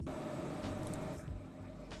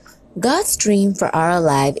God's dream for our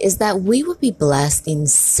life is that we would be blessed in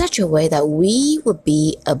such a way that we would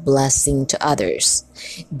be a blessing to others.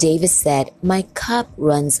 David said, "My cup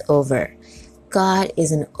runs over." God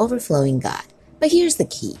is an overflowing God. But here's the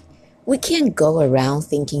key. We can't go around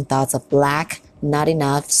thinking thoughts of lack, not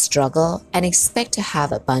enough, struggle, and expect to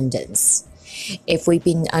have abundance. If we've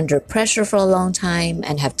been under pressure for a long time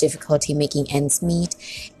and have difficulty making ends meet,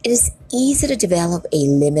 it is easy to develop a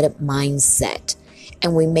limited mindset.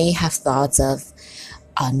 And we may have thoughts of,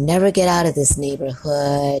 I'll never get out of this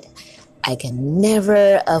neighborhood. I can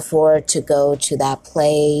never afford to go to that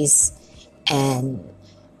place and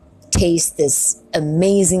taste this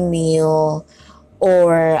amazing meal,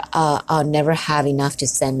 or I'll never have enough to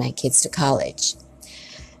send my kids to college.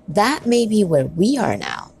 That may be where we are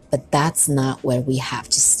now, but that's not where we have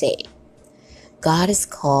to stay. God is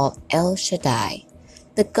called El Shaddai,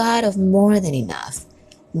 the God of more than enough,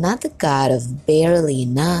 not the God of barely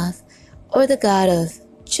enough or the God of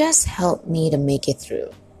just help me to make it through.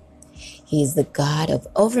 He is the God of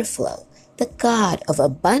overflow, the God of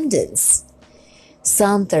abundance.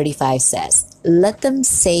 Psalm 35 says, "Let them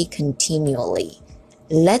say continually,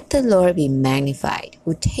 let the Lord be magnified,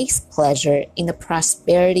 who takes pleasure in the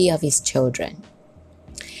prosperity of his children."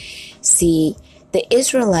 See, the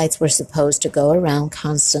Israelites were supposed to go around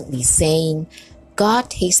constantly saying, God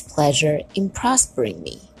takes pleasure in prospering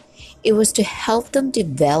me. It was to help them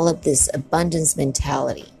develop this abundance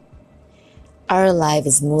mentality. Our life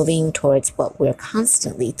is moving towards what we're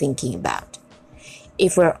constantly thinking about.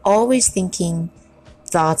 If we're always thinking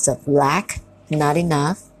thoughts of lack, not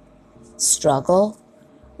enough, struggle,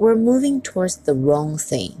 we're moving towards the wrong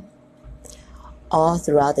thing. All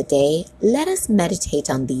throughout the day, let us meditate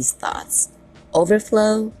on these thoughts.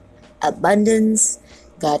 Overflow, abundance,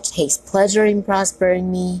 God takes pleasure in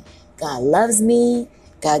prospering me, God loves me,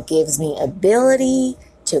 God gives me ability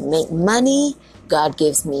to make money, God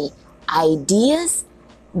gives me ideas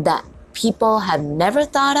that people have never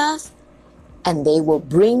thought of, and they will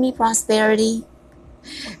bring me prosperity.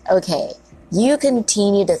 Okay, you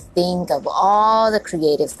continue to think of all the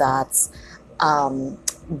creative thoughts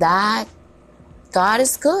that God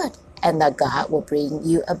is good and that God will bring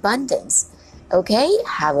you abundance. Okay,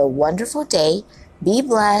 have a wonderful day. Be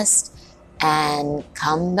blessed and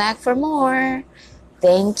come back for more.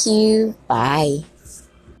 Thank you. Bye.